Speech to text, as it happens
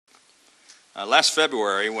Last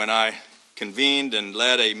February, when I convened and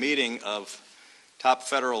led a meeting of top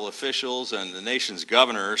federal officials and the nation's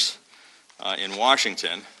governors in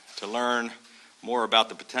Washington to learn more about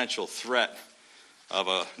the potential threat of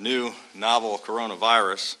a new novel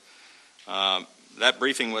coronavirus, that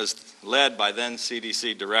briefing was led by then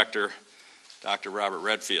CDC Director Dr. Robert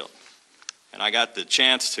Redfield. And I got the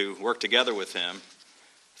chance to work together with him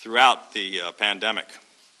throughout the pandemic.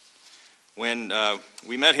 When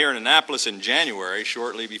we met here in Annapolis in January,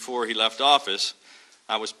 shortly before he left office,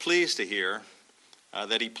 I was pleased to hear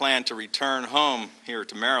that he planned to return home here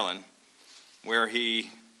to Maryland, where he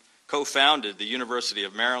co-founded the University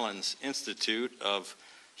of Maryland's Institute of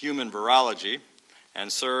Human Virology and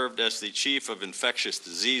served as the Chief of Infectious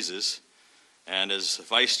Diseases and as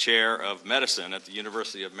Vice Chair of Medicine at the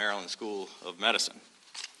University of Maryland School of Medicine.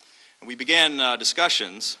 And we began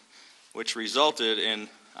discussions which resulted in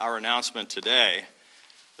our announcement today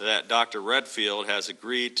that Dr. Redfield has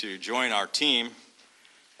agreed to join our team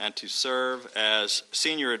and to serve as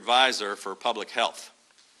Senior Advisor for Public Health,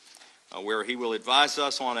 where he will advise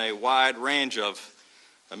us on a wide range of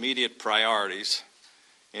immediate priorities,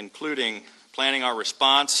 including planning our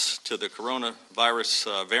response to the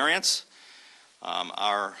coronavirus variants,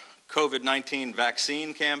 our COVID-19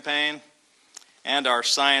 vaccine campaign, and our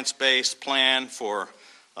science-based plan for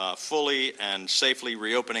fully and safely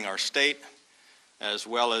reopening our state, as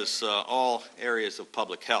well as all areas of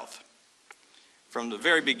public health. From the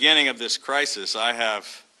very beginning of this crisis, I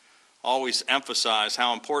have always emphasized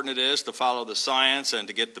how important it is to follow the science and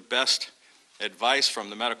to get the best advice from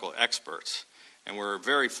the medical experts. And we're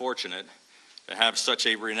very fortunate to have such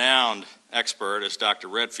a renowned expert as Dr.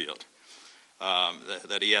 Redfield,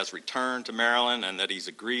 that he has returned to Maryland and that he's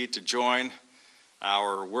agreed to join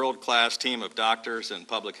our world-class team of doctors and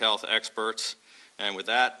public health experts. And with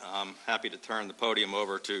that, I'm happy to turn the podium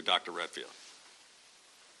over to Dr. Redfield.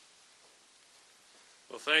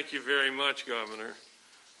 Well, thank you very much, Governor.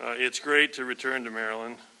 It's great to return to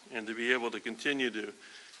Maryland and to be able to continue to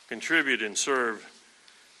contribute and serve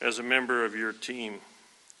as a member of your team.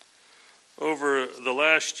 Over the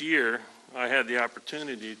last year, I had the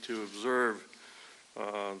opportunity to observe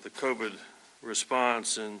the COVID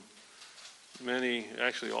response in many,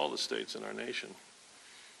 actually all the states in our nation.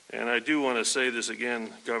 And I do want to say this again,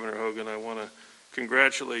 Governor Hogan, I want to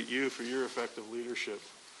congratulate you for your effective leadership,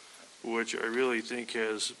 which I really think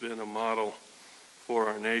has been a model for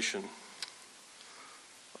our nation.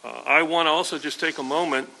 I want to also just take a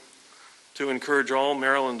moment to encourage all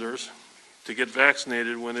Marylanders to get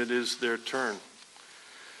vaccinated when it is their turn.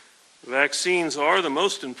 Vaccines are the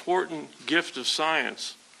most important gift of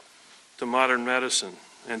science to modern medicine.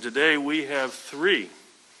 And today we have 3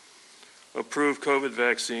 approved COVID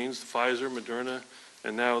vaccines, Pfizer, Moderna,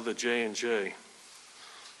 and now the J&J.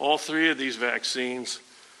 All 3 of these vaccines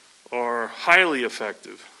are highly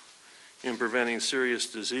effective in preventing serious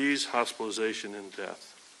disease, hospitalization, and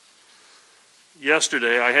death.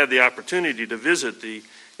 Yesterday, I had the opportunity to visit the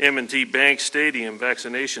M&T Bank Stadium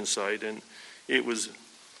vaccination site, and it was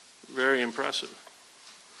very impressive.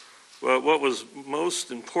 But what was most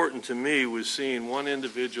important to me was seeing one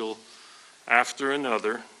individual after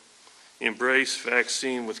another embrace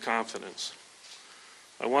vaccine with confidence.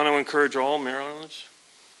 I want to encourage all Marylanders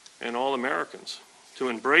and all Americans to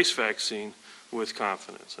embrace vaccine with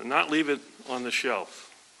confidence and not leave it on the shelf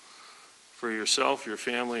for yourself, your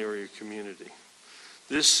family, or your community.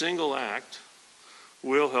 This single act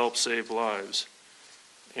will help save lives,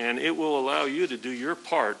 and it will allow you to do your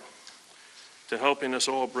part to helping us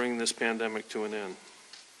all bring this pandemic to an end.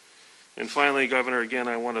 And finally, Governor, again,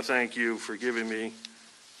 I want to thank you for giving me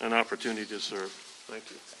an opportunity to serve. Thank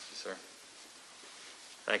you. Thank you, sir.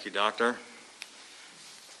 Thank you, Doctor.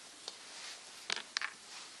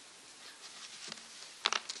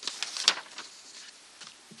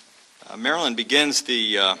 Maryland begins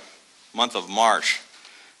the month of March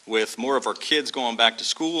with more of our kids going back to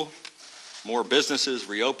school, more businesses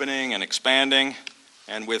reopening and expanding,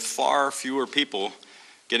 and with far fewer people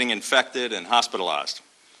getting infected and hospitalized.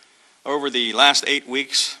 Over the last 8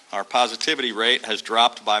 weeks, our positivity rate has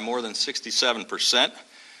dropped by more than 67%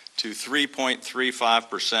 to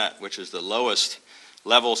 3.35%, which is the lowest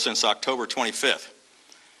level since October 25th.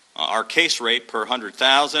 Our case rate per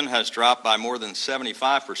 100,000 has dropped by more than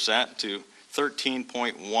 75% to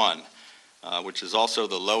 13.1, which is also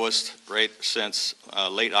the lowest rate since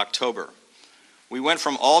late October. We went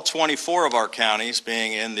from all 24 of our counties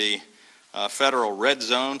being in the federal red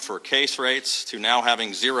zone for case rates to now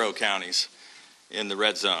having 0 counties in the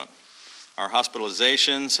red zone. Our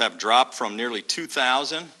hospitalizations have dropped from nearly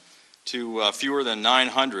 2,000 to fewer than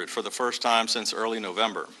 900 for the first time since early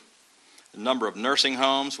November. The number of nursing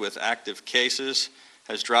homes with active cases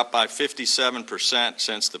has dropped by 57%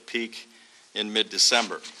 since the peak in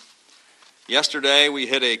mid-December. Yesterday, we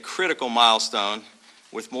hit a critical milestone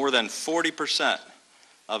with more than 40%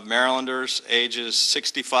 of Marylanders ages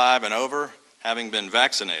 65 and over having been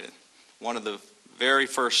vaccinated, one of the very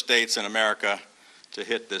first states in America to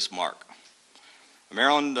hit this mark.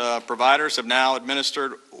 Maryland providers have now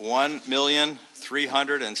administered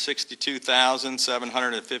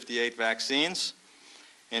 1,362,758 vaccines,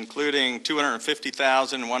 including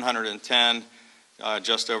 250,110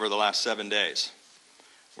 just over the last 7 days.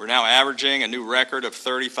 We're now averaging a new record of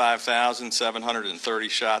 35,730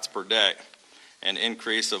 shots per day, an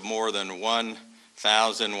increase of more than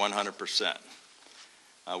 1,100%.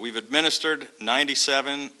 We've administered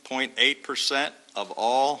 97.8% of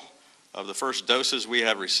all of the first doses we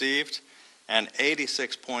have received, and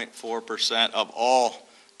 86.4% of all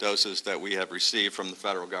doses that we have received from the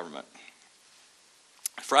federal government.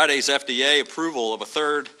 Friday's FDA approval of a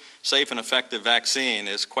third safe and effective vaccine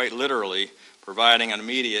is quite literally providing an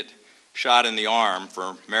immediate shot in the arm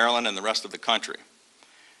for Maryland and the rest of the country.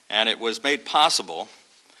 And it was made possible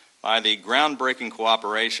by the groundbreaking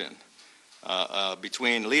cooperation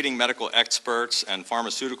between leading medical experts and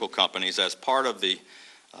pharmaceutical companies as part of the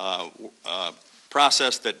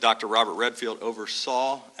process that Dr. Robert Redfield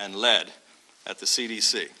oversaw and led at the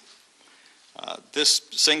CDC. This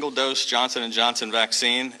single-dose Johnson & Johnson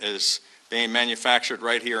vaccine is being manufactured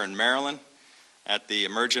right here in Maryland at the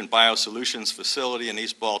Emergent Biosolutions facility in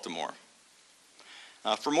East Baltimore.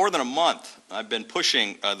 For more than a month, I've been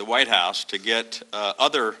pushing the White House to get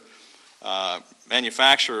other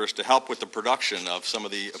manufacturers to help with the production of some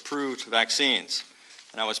of the approved vaccines.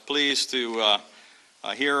 And I was pleased to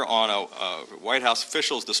hear on White House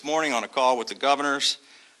officials this morning on a call with the governors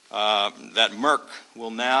that Merck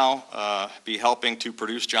will now be helping to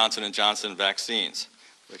produce Johnson & Johnson vaccines,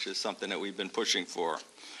 which is something that we've been pushing for.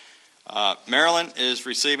 Maryland is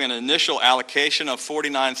receiving an initial allocation of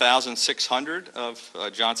 49,600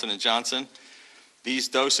 of Johnson & Johnson. These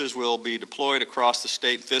doses will be deployed across the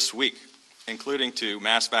state this week, including to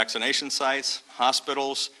mass vaccination sites,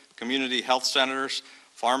 hospitals, community health centers,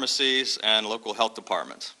 pharmacies, and local health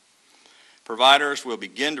departments. Providers will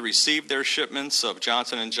begin to receive their shipments of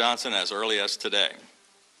Johnson & Johnson as early as today.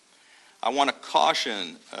 I want to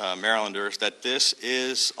caution Marylanders that this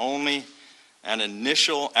is only an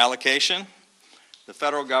initial allocation. The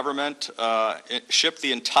federal government shipped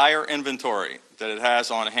the entire inventory that it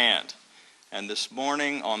has on hand. And this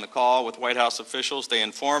morning on the call with White House officials, they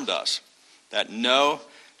informed us that no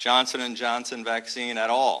Johnson & Johnson vaccine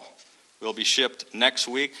at all will be shipped next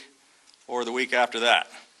week or the week after that.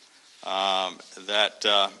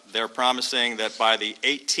 They're promising that by the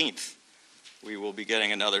 18th, we will be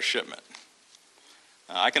getting another shipment.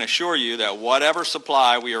 I can assure you that whatever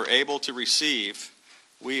supply we are able to receive,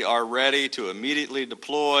 we are ready to immediately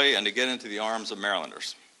deploy and to get into the arms of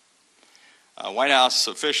Marylanders. White House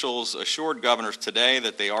officials assured governors today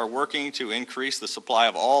that they are working to increase the supply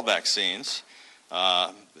of all vaccines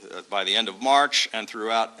by the end of March and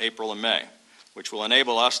throughout April and May, which will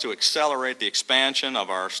enable us to accelerate the expansion of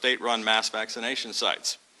our state-run mass vaccination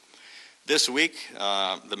sites. This week,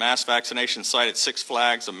 the mass vaccination site at Six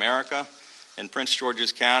Flags America in Prince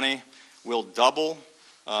George's County will double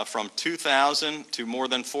from 2,000 to more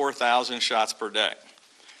than 4,000 shots per day.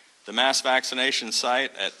 The mass vaccination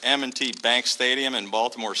site at M&T Bank Stadium in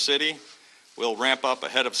Baltimore City will ramp up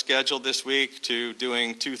ahead of schedule this week to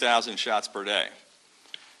doing 2,000 shots per day.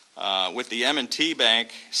 With the M&T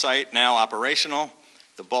Bank site now operational,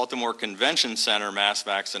 the Baltimore Convention Center mass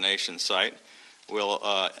vaccination site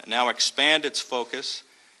will now expand its focus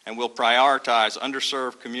and will prioritize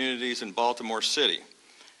underserved communities in Baltimore City.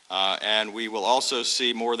 And we will also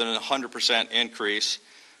see more than a 100% increase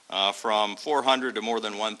from 400 to more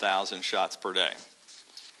than 1,000 shots per day.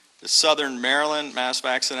 The Southern Maryland mass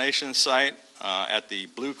vaccination site at the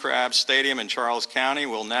Blue Crab Stadium in Charles County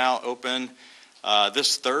will now open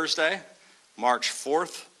this Thursday, March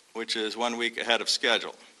 4th, which is 1 week ahead of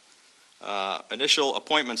schedule. Initial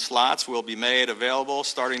appointment slots will be made available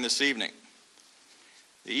starting this evening.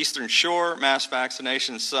 The Eastern Shore mass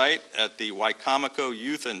vaccination site at the Wycomico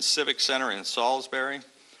Youth and Civic Center in Salisbury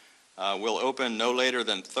will open no later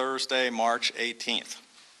than Thursday, March 18th.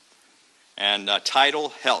 And Tidal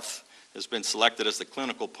Health has been selected as the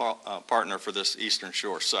clinical partner for this Eastern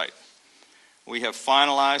Shore site. We have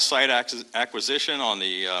finalized site acquisition on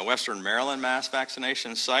the Western Maryland mass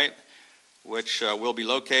vaccination site, which will be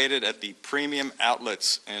located at the Premium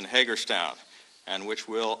Outlets in Hagerstown, and which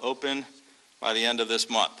will open by the end of this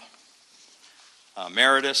month.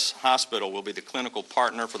 Meredith Hospital will be the clinical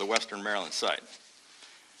partner for the Western Maryland site.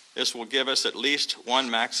 This will give us at least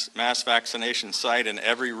one mass vaccination site in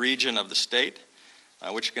every region of the state,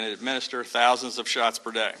 which can administer thousands of shots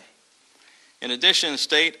per day. In addition,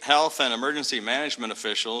 state health and emergency management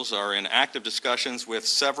officials are in active discussions with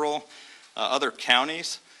several other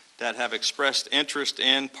counties that have expressed interest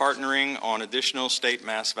in partnering on additional state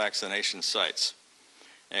mass vaccination sites.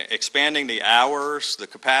 Expanding the hours, the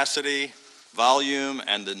capacity, volume,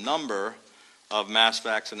 and the number of mass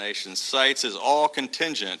vaccination sites is all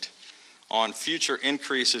contingent on future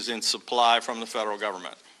increases in supply from the federal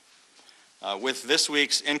government. With this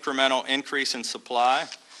week's incremental increase in supply,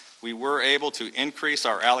 we were able to increase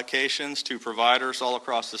our allocations to providers all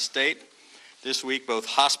across the state. This week, both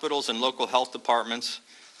hospitals and local health departments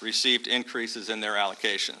received increases in their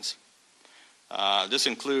allocations. This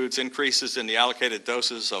includes increases in the allocated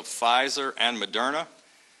doses of Pfizer and Moderna,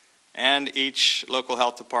 and each local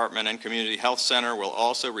health department and community health center will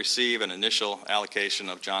also receive an initial allocation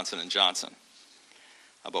of Johnson & Johnson.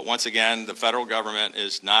 But once again, the federal government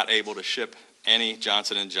is not able to ship any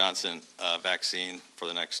Johnson & Johnson vaccine for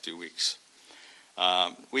the next 2 weeks.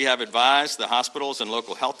 We have advised the hospitals and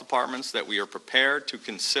local health departments that we are prepared to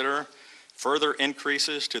consider further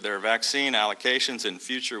increases to their vaccine allocations in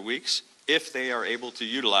future weeks if they are able to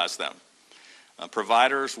utilize them.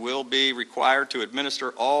 Providers will be required to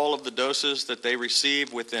administer all of the doses that they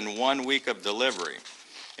receive within 1 week of delivery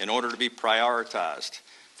in order to be prioritized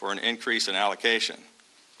for an increase in allocation.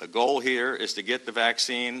 The goal here is to get the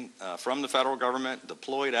vaccine from the federal government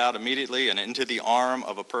deployed out immediately and into the arm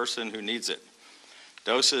of a person who needs it.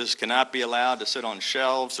 Doses cannot be allowed to sit on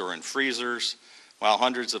shelves or in freezers while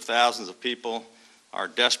hundreds of thousands of people are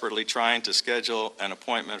desperately trying to schedule an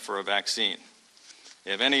appointment for a vaccine.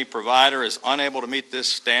 If any provider is unable to meet this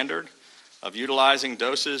standard of utilizing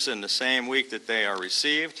doses in the same week that they are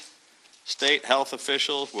received, state health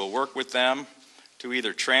officials will work with them to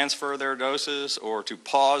either transfer their doses or to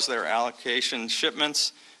pause their allocation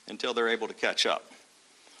shipments until they're able to catch up.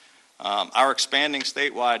 Our expanding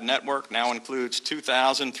statewide network now includes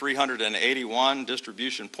 2,381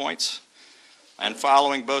 distribution points, and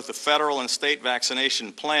following both the federal and state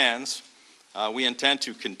vaccination plans, we intend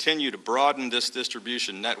to continue to broaden this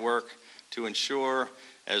distribution network to ensure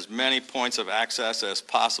as many points of access as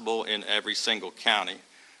possible in every single county,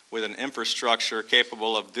 with an infrastructure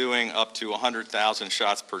capable of doing up to 100,000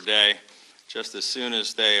 shots per day, just as soon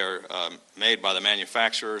as they are made by the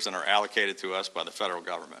manufacturers and are allocated to us by the federal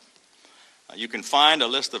government. You can find a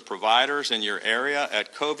list of providers in your area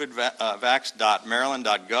at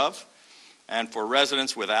covidvax.maryland.gov. And for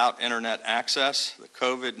residents without internet access, the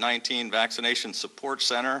COVID-19 Vaccination Support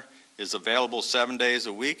Center is available 7 days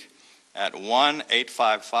a week at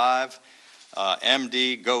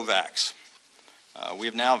 1-855-MD-GOVAX. We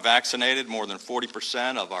have now vaccinated more than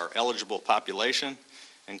 40% of our eligible population,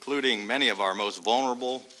 including many of our most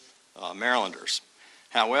vulnerable Marylanders.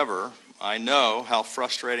 However, I know how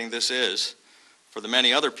frustrating this is for the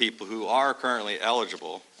many other people who are currently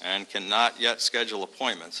eligible and cannot yet schedule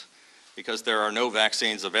appointments because there are no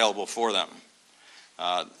vaccines available for them.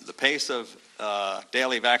 The pace of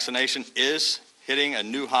daily vaccination is hitting a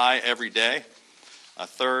new high every day. A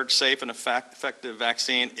third safe and effective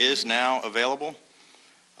vaccine is now available.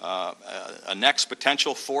 A next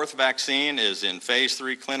potential fourth vaccine is in phase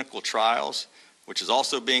 3 clinical trials, which is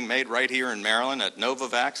also being made right here in Maryland at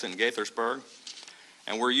Novavax in Gaithersburg.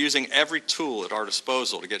 And we're using every tool at our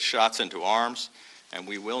disposal to get shots into arms, and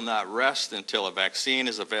we will not rest until a vaccine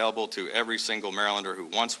is available to every single Marylander who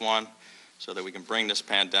wants one, so that we can bring this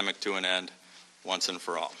pandemic to an end once and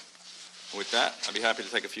for all. With that, I'd be happy to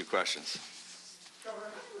take a few questions. Governor, how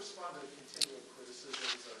do you respond to the continuing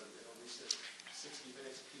criticisms in a recent 60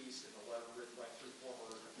 Minutes piece and a letter written by 3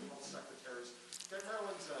 former health secretaries that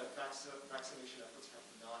Maryland's vaccination efforts have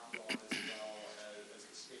not gone as well as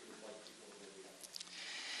the state would like people to believe?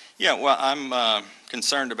 Yeah, well, I'm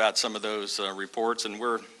concerned about some of those reports, and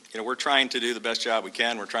we're trying to do the best job we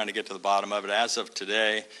can. We're trying to get to the bottom of it. As of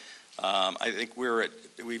today, I think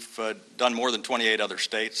we've done more than 28 other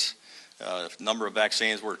states. Number of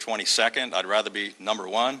vaccines, we're 22nd. I'd rather be number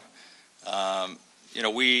 1.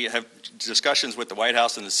 We have discussions with the White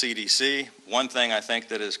House and the CDC. One thing I think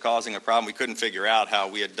that is causing a problem, we couldn't figure out how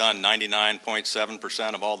we had done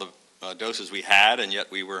 99.7% of all the doses we had, and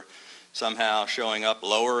yet we were somehow showing up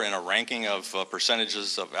lower in a ranking of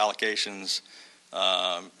percentages of allocations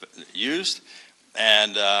used.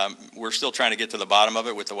 And we're still trying to get to the bottom of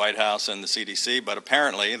it with the White House and the CDC, but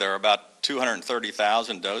apparently there are about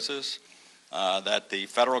 230,000 doses that the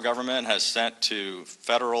federal government has sent to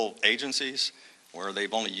federal agencies where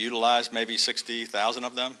they've only utilized maybe 60,000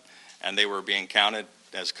 of them, and they were being counted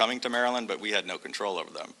as coming to Maryland, but we had no control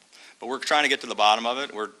over them. But we're trying to get to the bottom of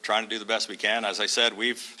it. We're trying to do the best we can. As I said,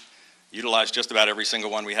 we've utilized just about every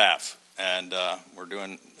single one we have, and we're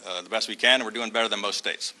doing the best we can, and we're doing better than most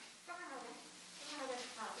states.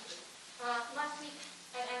 Last week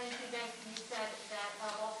at M&T Bank, you said that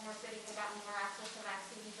Baltimore City had gotten more access to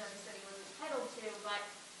vaccines than the city was entitled to, but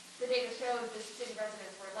the data showed the city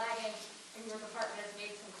residents were lagging, and your department has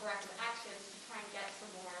made some corrective actions to try and get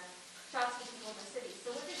some more shots to people in the city.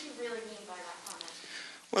 So what did you really mean by that comment?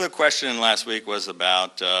 Well, the question last week was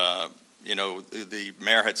about, the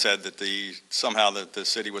mayor had said that somehow that the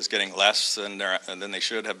city was getting less than they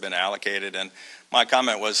should have been allocated, and my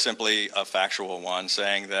comment was simply a factual one,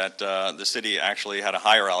 saying that the city actually had a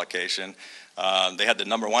higher allocation. They had the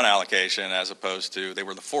number one allocation as opposed to, they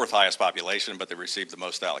were the fourth highest population, but they received the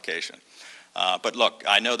most allocation. But look,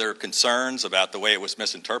 I know there are concerns about the way it was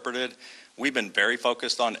misinterpreted. We've been very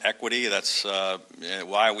focused on equity. That's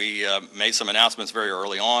why we made some announcements very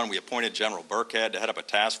early on. We appointed General Burkhead to head up a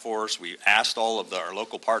task force. We asked all of our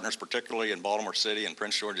local partners, particularly in Baltimore City and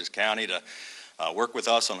Prince George's County, to work with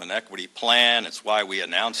us on an equity plan. It's why we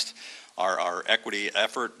announced our equity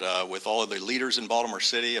effort with all of the leaders in Baltimore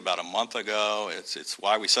City about a month ago. It's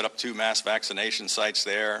why we set up 2 mass vaccination sites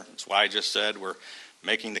there. It's why I just said we're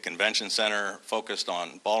making the convention center focused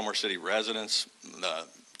on Baltimore City residents.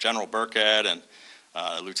 General Burkhead and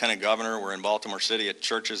Lieutenant Governor were in Baltimore City at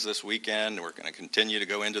churches this weekend. We're going to continue to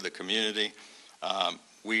go into the community.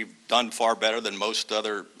 We've done far better than most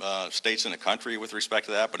other states in the country with respect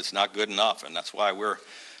to that, but it's not good enough, and that's why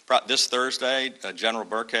this Thursday, General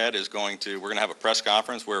Burkhead we're going to have a press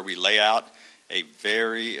conference where we lay out a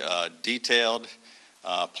very detailed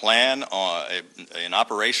plan, an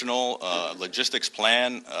operational logistics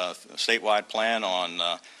plan, statewide plan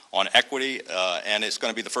on equity, and it's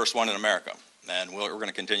going to be the first one in America, and we're going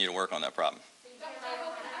to continue to work on that problem. Dr.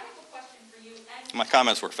 Hogan, I have a question for you. My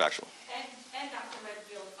comments were factual. And Dr.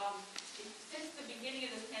 Redfield, since the beginning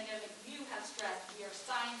of this pandemic, you have stressed we are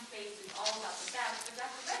science-based, it's all about the facts. But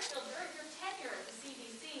Dr. Redfield, during your tenure at the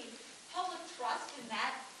CDC, public trust in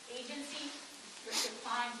that agency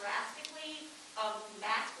declined drastically.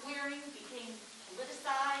 Mask wearing became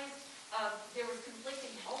politicized. There was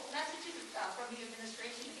conflicting health messages from the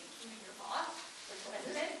administration, including your boss, the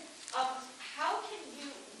president.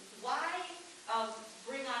 Why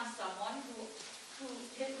bring on someone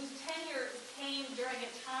whose tenure came during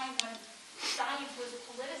a time when science was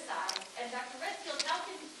politicized? And Dr. Redfield,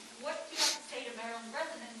 what do you have to say to Maryland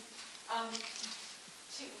residents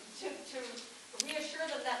to reassure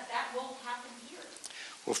them that that won't happen here?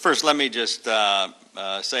 Well, first, let me just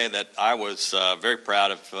say that I was very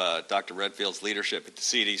proud of Dr. Redfield's leadership at the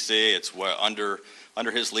CDC. It's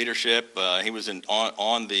under his leadership. He was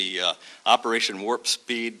on the Operation Warp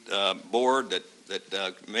Speed board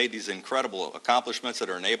that made these incredible accomplishments that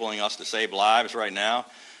are enabling us to save lives right now.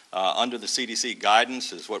 Under the CDC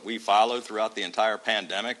guidance is what we followed throughout the entire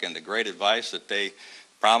pandemic, and the great advice that they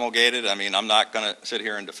promulgated. I mean, I'm not going to sit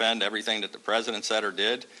here and defend everything that the president said or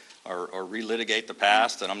did, or relitigate the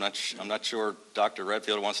past, and I'm not sure Dr.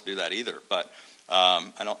 Redfield wants to do that either. But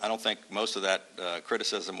I don't think most of that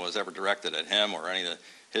criticism was ever directed at him or any of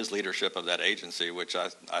his leadership of that agency, which I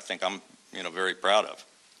think I'm very proud of.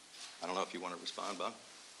 I don't know if you want to respond, Bob.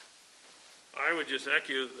 I would just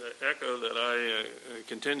echo that I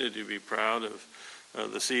continue to be proud of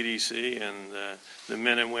the CDC and the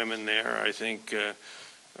men and women there. I think,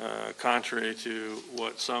 contrary to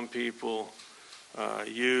what some people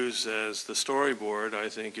use as the storyboard, I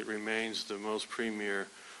think it remains the most premier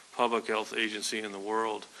public health agency in the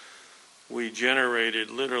world. We generated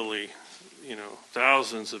literally,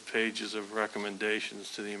 thousands of pages of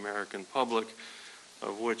recommendations to the American public,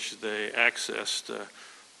 of which they accessed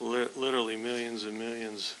literally millions and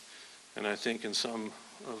millions, and I think in some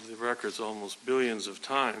of the records almost billions of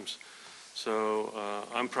times. So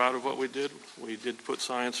I'm proud of what we did. We did put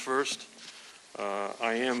science first.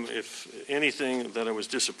 I am, if anything, that I was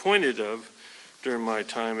disappointed of during my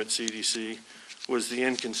time at CDC was the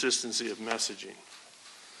inconsistency of messaging.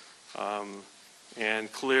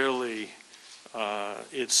 And clearly,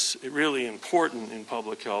 it's really important in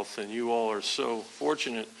public health, and you all are so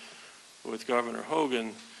fortunate with Governor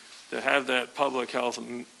Hogan to have that public health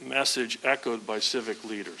message echoed by civic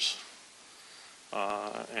leaders.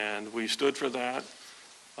 And we stood for that,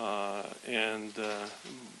 and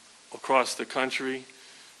across the country,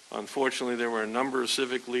 unfortunately, there were a number of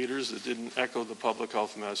civic leaders that didn't echo the public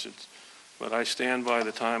health message. But I stand by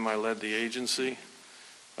the time I led the agency.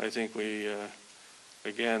 I think we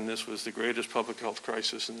Again, this was the greatest public health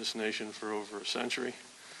crisis in this nation for over a century,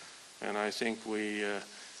 and I think we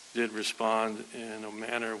did respond in a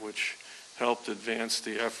manner which helped advance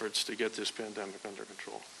the efforts to get this pandemic under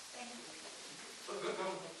control. Governor,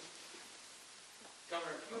 can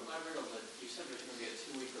you elaborate on you said there's going to be a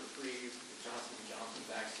 2-week reprieve for the Johnson & Johnson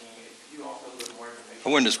vaccine. Could you offer a little bit more information? I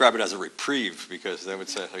wouldn't describe it as a reprieve because they would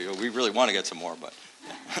say, we really want to get some more, but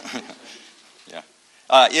yeah.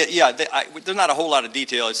 There's not a whole lot of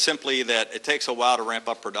detail. It's simply that it takes a while to ramp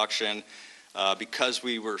up production. Because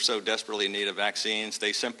we were so desperately in need of vaccines,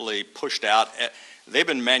 they simply pushed out. They've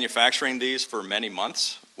been manufacturing these for many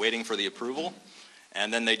months, waiting for the approval,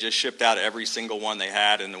 and then they just shipped out every single one they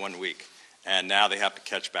had in the 1 week. And now they have to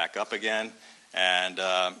catch back up again, and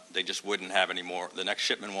they just wouldn't have any more. The next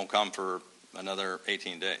shipment won't come for another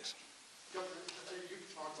 18 days. Governor,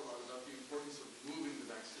 you've talked a lot about the importance of moving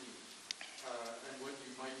the vaccine and what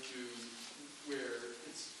you might do where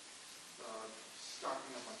it's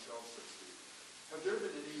stocking up on shelves, so to speak. Have there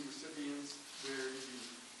been any recipients where you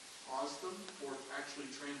paused them or actually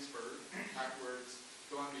transferred where it's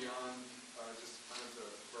gone beyond just kind of the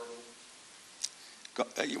verbal?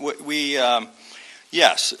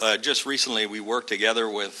 Yes, just recently we worked together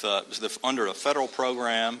with under a federal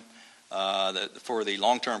program for the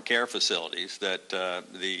long-term care facilities that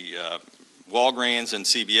the Walgreens and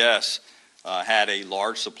CVS had a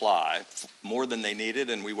large supply, more than they needed,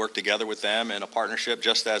 and we worked together with them in a partnership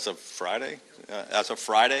just as of Friday.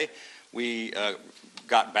 We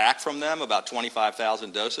got back from them about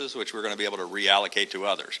 25,000 doses, which we're going to be able to reallocate to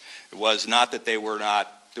others. It was not that they were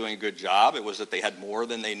not doing a good job. It was that they had more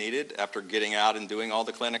than they needed after getting out and doing all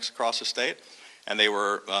the clinics across the state. And they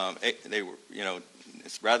were,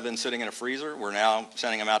 rather than sitting in a freezer, we're now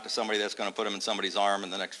sending them out to somebody that's going to put them in somebody's arm in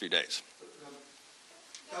the next few days.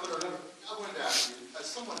 Governor, I wanted to ask you, as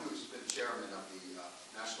someone who's been chairman of the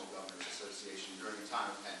National Governors Association during a time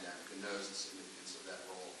of pandemic and knows the significance of that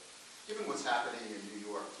role, given what's happening in New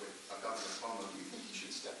York with Governor Cuomo, do you think he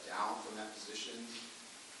should step down from that position?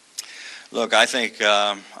 Look, I think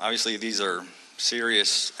obviously these are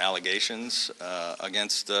serious allegations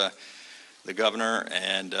against the governor,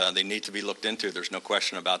 and they need to be looked into. There's no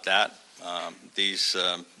question about that. These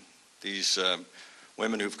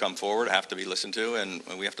women who've come forward have to be listened to, and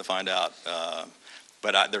we have to find out.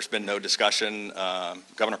 But there's been no discussion.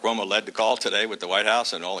 Governor Cuomo led the call today with the White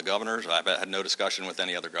House and all the governors. I've had no discussion with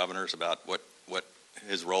any other governors about what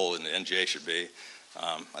his role in the NGA should be.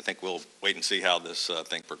 I think we'll wait and see how this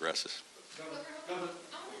thing progresses. I wanted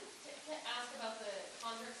to ask about the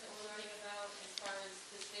contracts that we're learning about as far as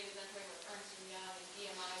the state is entering with Ernst & Young and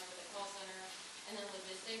EMI for the call center and then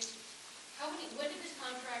logistics. When did this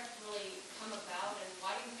contract really come about, and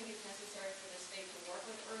why do you think it's necessary for the state to work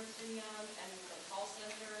with Ernst & Young and the call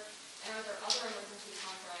center? And are there other emergency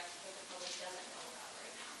contracts that the public doesn't know about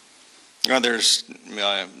right now? There's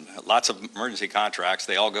lots of emergency contracts.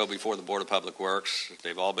 They all go before the Board of Public Works.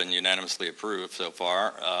 They've all been unanimously approved so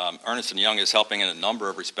far. Ernst & Young is helping in a number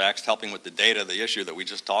of respects, helping with the data, the issue that we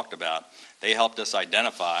just talked about. They helped us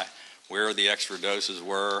identify where the extra doses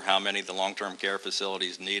were, how many the long-term care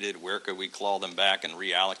facilities needed, where could we claw them back and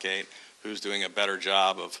reallocate, who's doing a better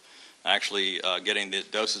job of actually getting the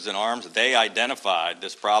doses in arms. They identified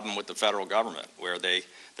this problem with the federal government where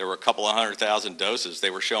there were a couple of 100,000 doses they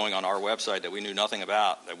were showing on our website that we knew nothing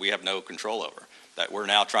about, that we have no control over, that we're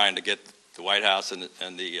now trying to get the White House and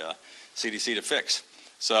the CDC to fix.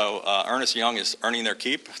 So Ernst & Young is earning their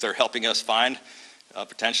keep. They're helping us find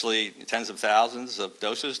potentially tens of thousands of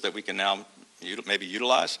doses that we can now maybe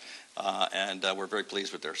utilize, and we're very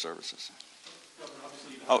pleased with their services. Governor,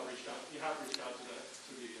 obviously you have reached out to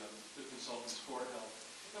the consultants for help.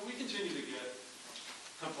 And we continue to get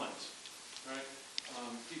complaints, right?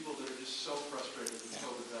 People that are just so frustrated with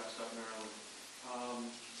COVID-Maryland.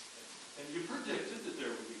 And you predicted that there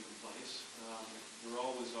would be complaints. There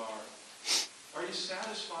always are. Are you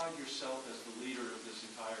satisfied yourself as the leader of this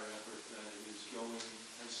entire effort that it is going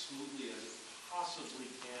as smoothly as it possibly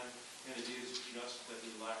can, and it is just that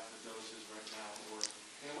we lack the doses right now? Or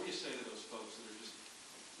what do you say to those folks that are just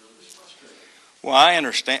really just frustrated? Well,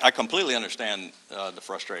 I completely understand the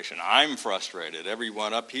frustration. I'm frustrated.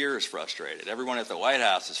 Everyone up here is frustrated. Everyone at the White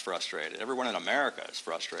House is frustrated. Everyone in America is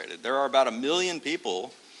frustrated. There are about 1 million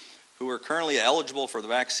people who are currently eligible for the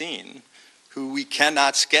vaccine who we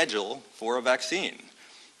cannot schedule for a vaccine.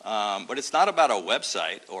 But it's not about a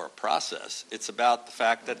website or a process. It's about the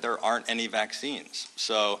fact that there aren't any vaccines.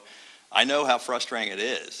 So I know how frustrating it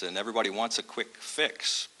is, and everybody wants a quick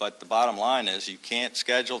fix, but the bottom line is you can't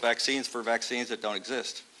schedule vaccines for vaccines that don't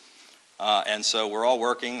exist. And so we're all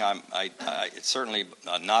working. It's certainly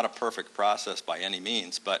not a perfect process by any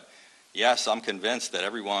means, but yes, I'm convinced that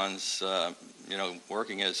everyone's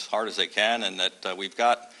working as hard as they can, and that we've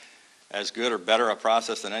got as good or better a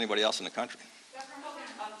process than anybody else in the country. Dr. Hogan,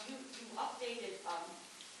 you updated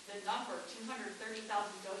the number, 230,000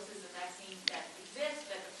 doses of vaccine that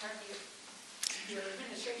exist, that apparently your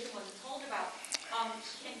administration wasn't told about.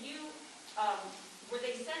 Were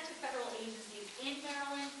they sent to federal agencies in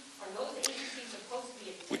Maryland? Are those agencies supposed to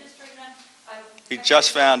be administering them? We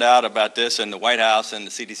just found out about this, and the White House and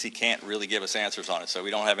the CDC can't really give us answers on it, so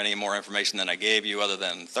we don't have any more information than I gave you, other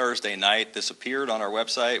than Thursday night this appeared on our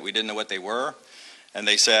website. We didn't know what they were, and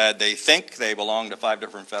they said they think they belong to 5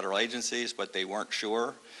 different federal agencies, but they weren't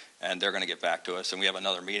sure, and they're going to get back to us. And we have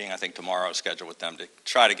another meeting, I think tomorrow, scheduled with them to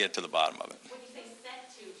try to get to the bottom of it. When you say sent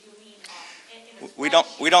to, do you mean in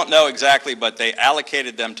a We don't know exactly, but they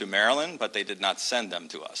allocated them to Maryland, but they did not send them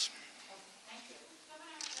to us. Thank you.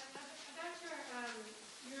 Governor, about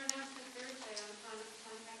your announcement Thursday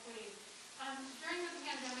on equity. During the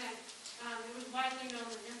pandemic, it was widely known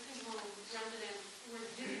that nursing home residents were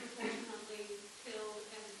disproportionately killed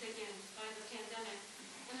and sickened by the pandemic,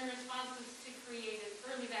 and the responses to created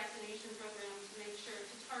early vaccination programs to make sure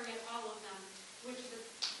to target all of them, which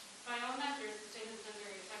by all measures the state has done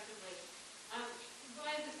very effectively.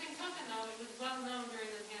 But at the same token, though, it was well known during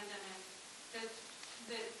the pandemic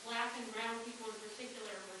that Black and brown people in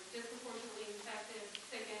particular were disproportionately infected,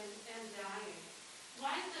 sickened, and dying.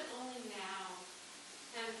 Why is it only now,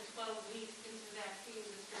 10 to 12 weeks into vaccine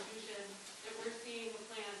distribution, that we're seeing a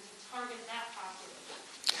plan to target that population?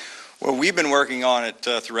 Well, we've been working on it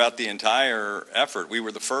throughout the entire effort. We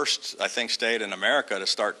were the first, I think, state in America to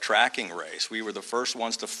start tracking race. We were the first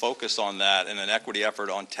ones to focus on that in an equity effort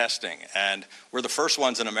on testing. And we're the first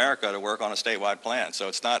ones in America to work on a statewide plan. So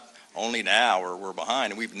it's not only now or we're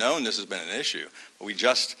behind. And we've known this has been an issue. But we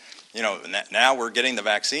just, now we're getting the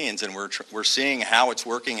vaccines, and we're seeing how it's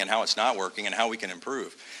working and how it's not working and how we can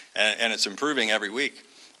improve. And it's improving every week.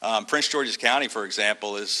 Prince George's County, for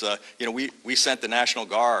example, is, we sent the National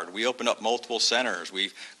Guard. We opened up multiple centers.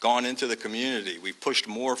 We've gone into the community. We've pushed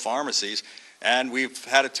more pharmacies, and we've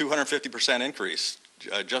had a 250% increase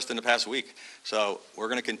just in the past week. So we're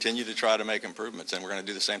going to continue to try to make improvements, and we're going to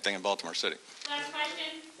do the same thing in Baltimore City. Last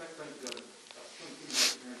question. Thank you.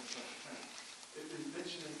 It was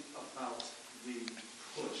mentioning about the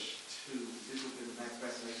push to visit the mass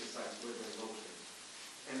vaccination sites where they're located.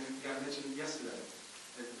 And it got mentioned yesterday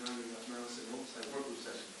during the Maryland City Oversight Work Group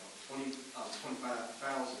session,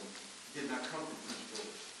 25,000 did not come from Prince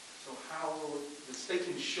George. So how will the state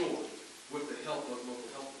ensure, with the help of local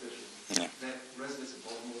health officials, that residents of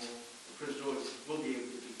Baltimore and Prince George will be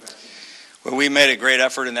able to get vaccinated? Well, we made a great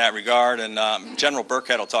effort in that regard, and General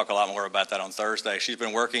Burkhead will talk a lot more about that on Thursday. She's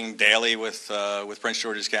been working daily with Prince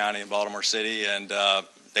George's County and Baltimore City, and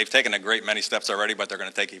they've taken a great many steps already, but they're going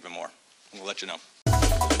to take even more. We'll let you know.